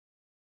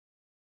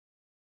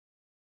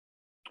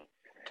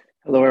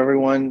Hello,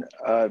 everyone.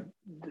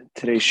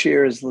 Today's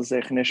shir is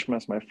L'zech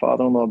Nishmas, my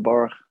father-in-law,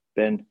 Baruch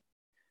ben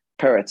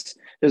Peretz.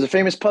 There's a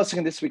famous pasuk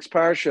in this week's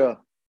parsha,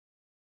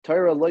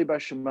 Torah loy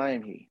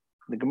b'shamayim hi.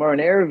 The Gemara in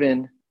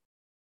Eruvin,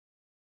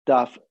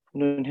 Daf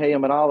Nun Hey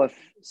Amud Aleph,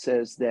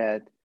 says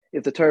that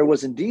if the Torah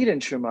was indeed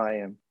in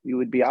Shemayim, we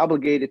would be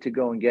obligated to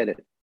go and get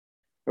it.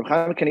 Rav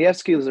Chaim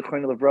Kanievsky,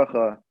 L'zechron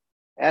Levracha,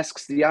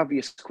 asks the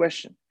obvious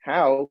question: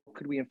 how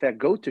could we in fact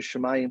go to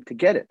Shemayim to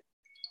get it?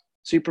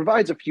 So he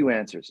provides a few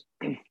answers.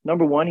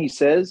 Number one, he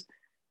says,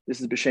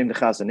 this is B'Shem the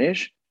Chazon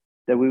Ish,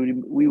 that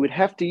we would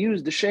have to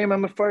use the Shem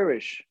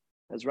HaMefarish.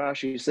 As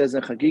Rashi says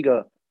in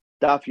Chagiga,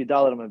 Daf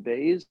Yudalad Amud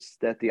Beis,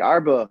 that the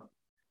Arba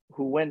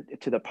who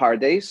went to the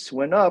Pardes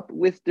went up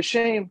with the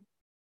Shem.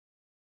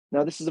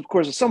 Now this is of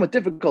course a somewhat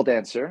difficult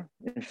answer.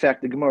 In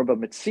fact, the Gemara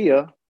Bava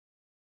Metzia,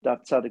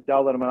 Daf Tzadik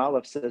Dalad Amud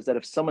Aleph, says that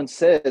if someone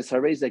says,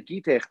 Hareza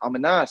Gitech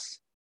Amanas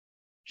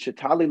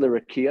Shetali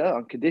L'Rakia,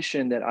 on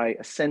condition that I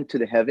ascend to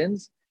the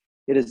heavens,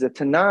 it is a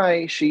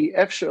Tanai she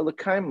efshar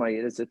l'kaimai.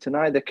 It is a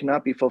Tanai that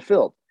cannot be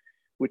fulfilled,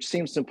 which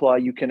seems to imply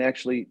you can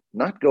actually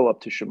not go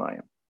up to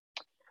Shemayim.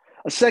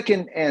 A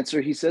second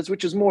answer, he says,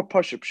 which is more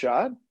Pashup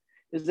Shad,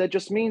 is that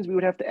just means we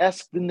would have to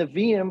ask the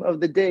Nevi'im of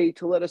the day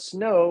to let us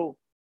know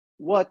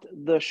what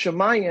the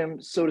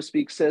Shemayim, so to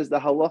speak, says the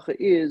halacha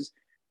is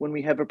when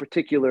we have a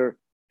particular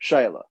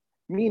Shaila.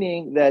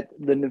 Meaning that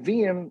the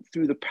Nevi'im,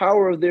 through the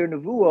power of their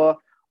Nevuah,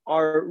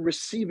 are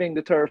receiving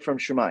the Torah from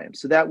Shemayim.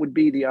 So that would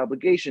be the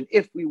obligation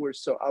if we were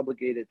so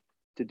obligated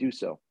to do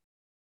so.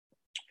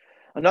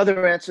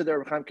 Another answer that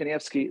Rav Chaim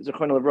Kanievsky,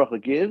 Zechron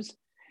Levracha, gives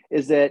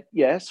is that,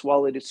 yes,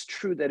 while it is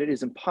true that it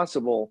is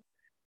impossible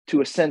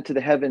to ascend to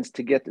the heavens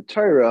to get the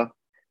Torah,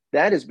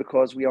 that is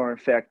because we are in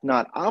fact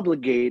not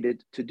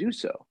obligated to do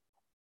so.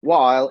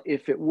 While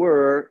if it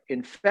were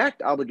in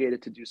fact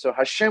obligated to do so,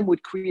 Hashem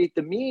would create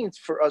the means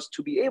for us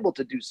to be able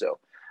to do so,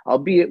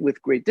 albeit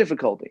with great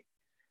difficulty.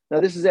 Now,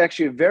 this is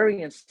actually a very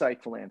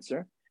insightful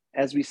answer,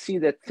 as we see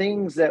that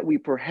things that we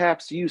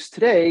perhaps use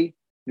today,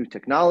 new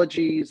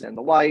technologies and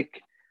the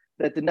like,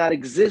 that did not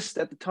exist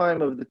at the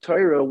time of the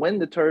Torah, when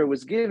the Torah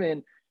was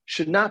given,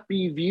 should not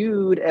be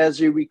viewed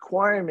as a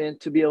requirement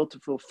to be able to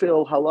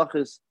fulfill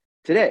halachas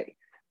today.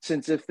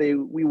 Since if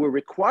we were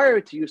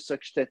required to use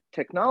such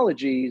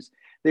technologies,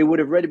 they would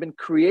have already been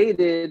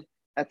created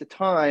at the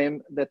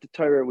time that the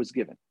Torah was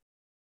given.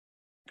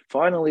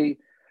 Finally,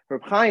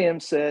 Reb Chaim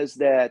says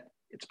that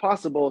it's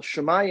possible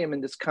Shemayim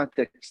in this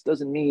context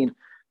doesn't mean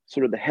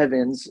sort of the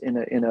heavens in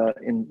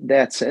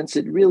that sense.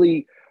 It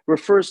really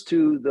refers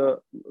to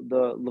the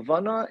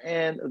Levana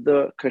and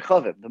the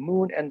Kechavim, the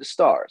moon and the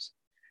stars.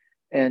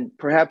 And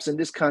perhaps in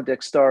this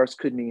context, stars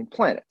could mean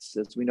planets,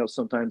 as we know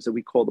sometimes that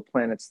we call the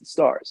planets the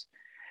stars.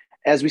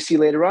 As we see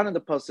later on in the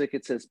pasuk,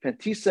 it says,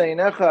 Pentisa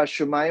inecha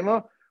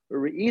Shemayima,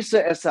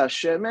 Reisa es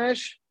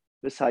Hashemesh,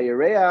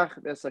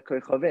 V'sayereach v'es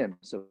Kechavim.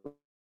 So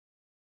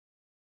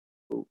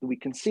we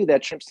can see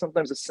that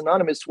sometimes is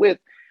synonymous with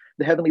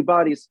the heavenly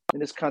bodies, in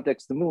this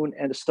context, the moon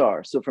and the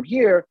stars. So from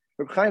here,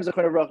 Reb Chaim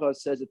Zechron Levracha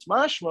says it's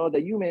mashma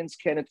that humans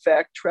can in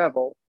fact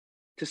travel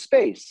to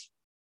space,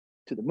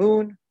 to the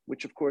moon,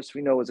 which of course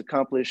we know was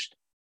accomplished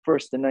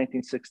first in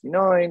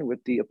 1969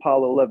 with the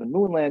Apollo 11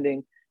 moon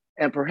landing,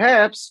 and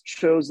perhaps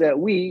shows that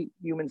we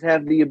humans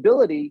have the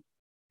ability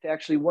to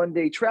actually one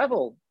day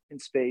travel in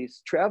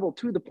space, travel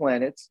to the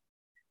planets,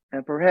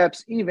 and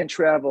perhaps even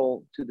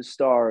travel to the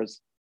stars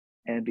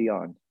and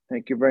beyond.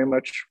 Thank you very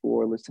much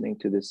for listening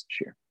to this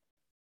share.